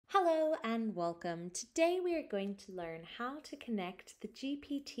and welcome. Today we are going to learn how to connect the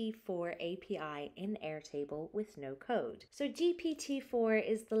GPT-4 API in Airtable with no code. So GPT-4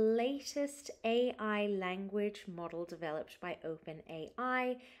 is the latest AI language model developed by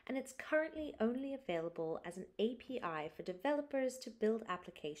OpenAI, and it's currently only available as an API for developers to build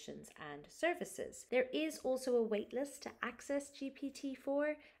applications and services. There is also a waitlist to access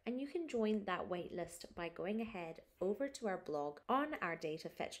GPT-4, and you can join that waitlist by going ahead over to our blog on our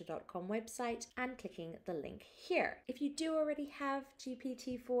datafetcher.com website and clicking the link here. If you do already have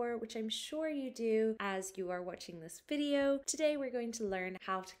GPT-4, which I'm sure you do as you are watching this video, today we're going to learn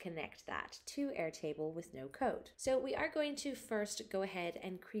how to connect that to Airtable with no code. So we are going to first go ahead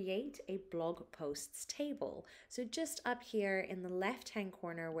and create a blog posts table. So just up here in the left-hand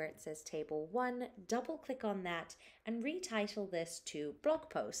corner where it says table 1, double click on that and retitle this to blog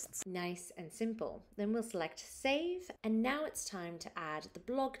posts. Nice and simple. Then we'll select save, and now it's time to add the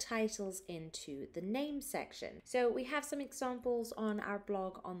blog titles into the name section. So we have some examples on our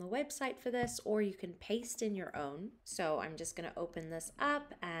blog on the website for this, or you can paste in your own. So I'm just going to open this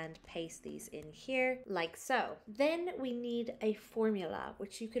up and paste these in here like so. Then we need a formula,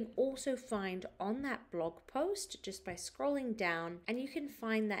 which you can also find on that blog post just by scrolling down, and you can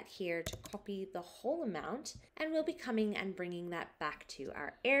find that here to copy the whole amount, and we'll be coming and bringing that back to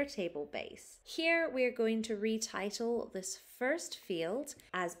our Airtable base. Here we're going to retitle this first field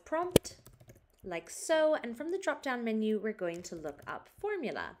as prompt, like so, and from the drop-down menu we're going to look up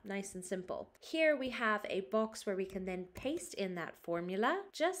formula. Nice and simple. Here we have a box where we can then paste in that formula,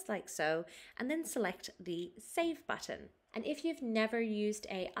 just like so, and then select the save button. And if you've never used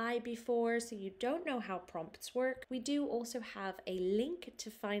AI before, so you don't know how prompts work, we do also have a link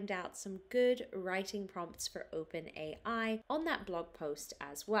to find out some good writing prompts for OpenAI on that blog post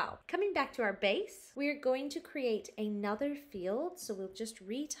as well. Coming back to our base, we're going to create another field. So we'll just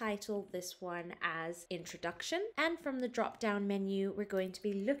retitle this one as introduction. And from the drop-down menu, we're going to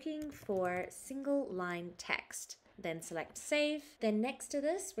be looking for single line text. Then select save. Then next to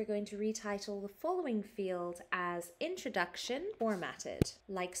this, we're going to retitle the following field as introduction formatted,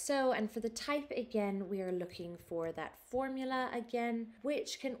 like so. And for the type again, we are looking for that formula again,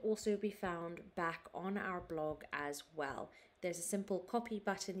 which can also be found back on our blog as well. There's a simple copy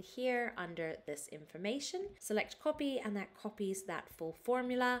button here under this information. Select copy, and that copies that full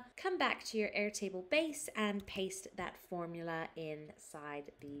formula. Come back to your Airtable base and paste that formula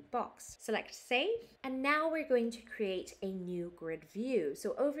inside the box. Select save, and now we're going to create a new grid view.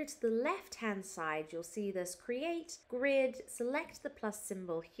 So over to the left-hand side, you'll see this create grid. Select the plus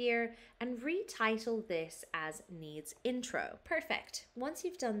symbol here and retitle this as needs intro. Perfect. Once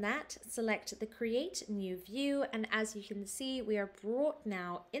you've done that, select the create new view, and as you can see, we are brought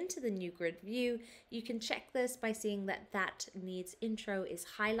now into the new grid view. You can check this by seeing that that needs intro is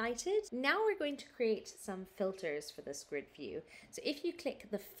highlighted. Now we're going to create some filters for this grid view. So if you click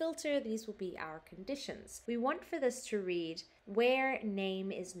the filter, these will be our conditions. We want for this to read where name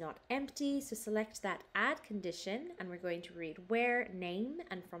is not empty. So select that add condition, and we're going to read where name,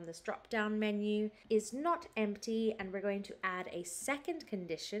 and from this drop down menu, is not empty, and we're going to add a second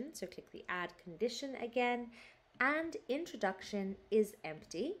condition. So click the add condition again, and introduction is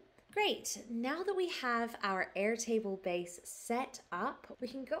empty. Great, now that we have our Airtable base set up, we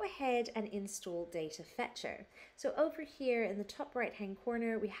can go ahead and install Datafetcher. So over here in the top right hand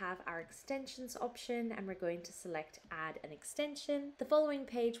corner, we have our extensions option, and we're going to select add an extension. The following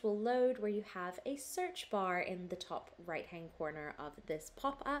page will load where you have a search bar in the top right hand corner of this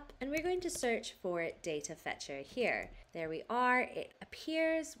pop-up, and we're going to search for Datafetcher here. There we are, it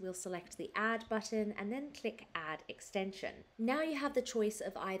appears. We'll select the add button and then click add extension. Now you have the choice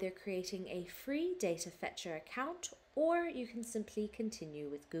of either creating a free Datafetcher account, or you can simply continue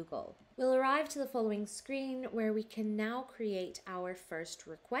with Google. We'll arrive to the following screen where we can now create our first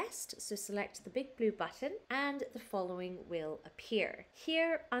request. So select the big blue button and the following will appear.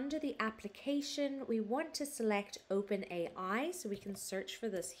 Here under the application, we want to select OpenAI, so we can search for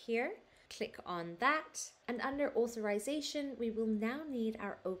this here. Click on that, and under authorization we will now need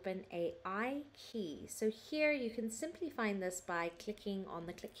our OpenAI key. So here you can simply find this by clicking on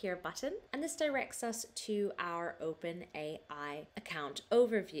the click here button, and this directs us to our OpenAI account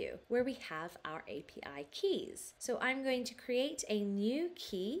overview where we have our API keys. So I'm going to create a new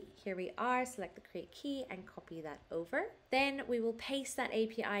key. Here we are, select the create key and copy that over. Then we will paste that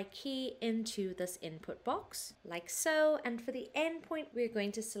API key into this input box like so, and for the endpoint we're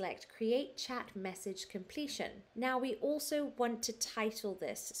going to select create chat message completion. Now we also want to title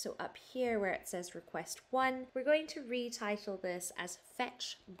this, so up here where it says request 1, we're going to retitle this as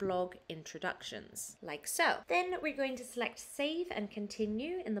fetch blog introductions, like so. Then we're going to select save and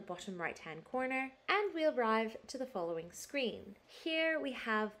continue in the bottom right hand corner, and we'll arrive to the following screen. Here we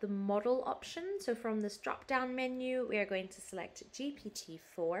have the model option. So from this drop down menu, we are going to select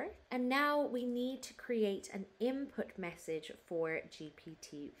GPT-4, and now we need to create an input message for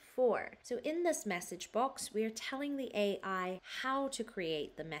GPT-4. So in this message box, we are telling the AI how to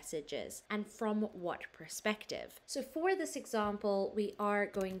create the messages and from what perspective. So for this example, we are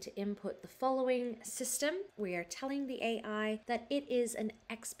going to input the following system. We are telling the AI that it is an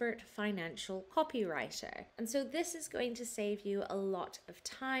expert financial copywriter. And so this is going to save you a lot of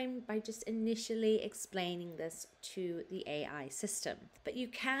time by just initially explaining this to the AI system. But you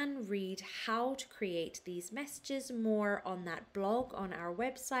can read how to create these messages more on that blog on our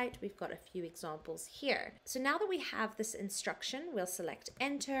website. We've got a few examples here. So now that we have this instruction, we'll select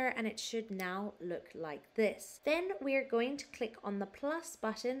enter, and it should now look like this. Then we're going to click on the plus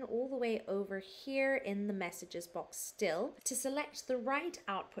button all the way over here in the messages box still to select the right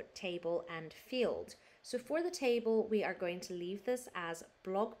output table and field. So for the table, we are going to leave this as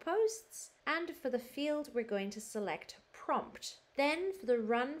blog posts, and for the field, we're going to select prompt. Then for the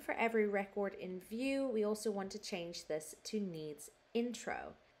run for every record in view, we also want to change this to needs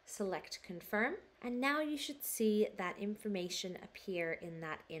intro. Select confirm, and now you should see that information appear in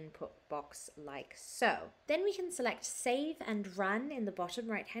that input box like so. Then we can select save and run in the bottom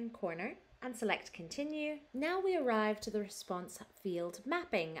right hand corner and select continue. Now we arrive to the response field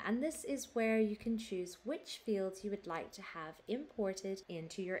mapping, and this is where you can choose which fields you would like to have imported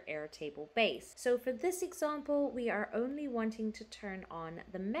into your Airtable base. So for this example, we are only wanting to turn on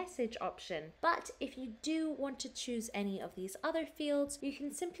the message option, but if you do want to choose any of these other fields, you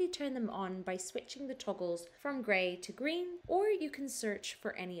can simply turn them on by switching the toggles from gray to green, or you can search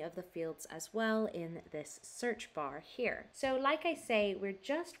for any of the fields as well in this search bar here. So like I say, we're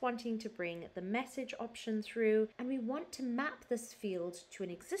just wanting to bring the message option through, and we want to map this field to an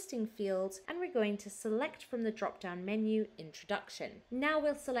existing field, and we're going to select from the drop down menu introduction. Now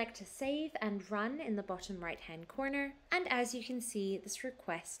we'll select save and run in the bottom right hand corner, and as you can see, this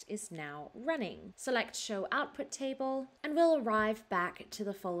request is now running. Select show output table, and we'll arrive back to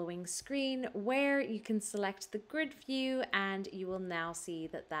the following screen where you can select the grid view, and you will now see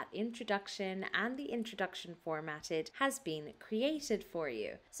that that introduction and the introduction formatted has been created for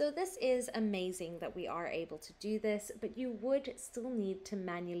you. So this is amazing that we are able to do this, but you would still need to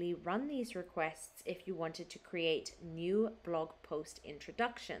manually run these requests if you wanted to create new blog post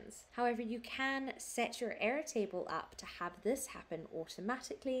introductions. However, you can set your Airtable up to have this happen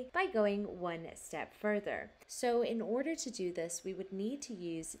automatically by going one step further. So in order to do this, we would need to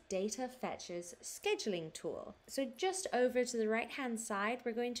use Data Fetch's scheduling tool. So just over to the right hand side,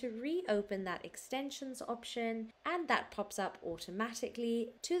 we're going to reopen that extensions option, and that pops up automatically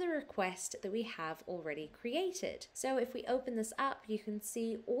to the request that we have already created. So if we open this up, you can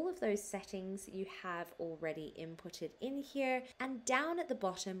see all of those settings you have already inputted in here, and down at the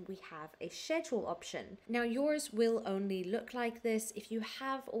bottom we have a schedule option. Now yours will only look like this if you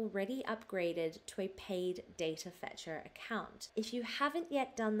have already upgraded to a paid Data Fetcher account. If you haven't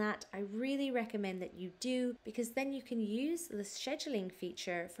yet done that, I really recommend that you do, because then you can use the scheduling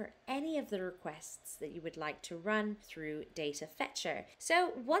feature for any of the requests that you would like to run through Data Fetcher.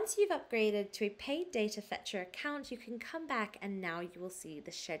 So once you've upgraded to a paid Data Fetcher account, you can come back and now you will see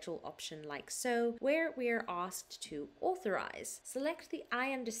the schedule option like so, where we are asked to authorize. Select the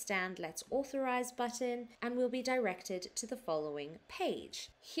I understand let's authorize button, and we'll be directed to the following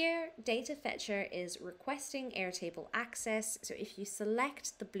page. Here, Data Fetcher is requesting Airtable access, so if you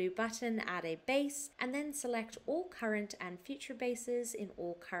select the blue button, add a base, and then select all current and future bases in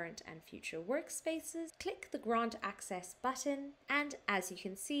all current and future workspaces, click the grant access button, and as you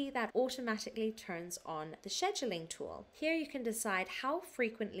can see, that automatically turns on the scheduling tool. Here you can decide how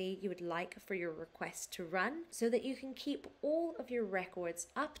frequently you would like for your request to run, so that you can keep all of your records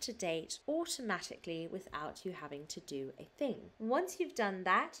up to date automatically without you having to do a thing. Once you've done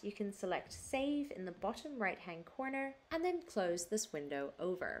that, you can select save in the bottom right hand corner and then close this window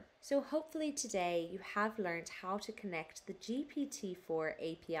over. So hopefully today you have learned how to connect the GPT-4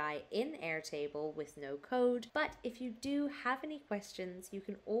 API in Airtable with no code, but if you do have any questions, you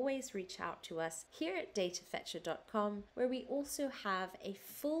can always reach out to us here at datafetcher.com, where we also have a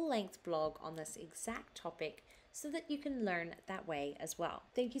full-length blog on this exact topic so that you can learn that way as well.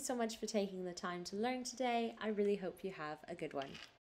 Thank you so much for taking the time to learn today. I really hope you have a good one.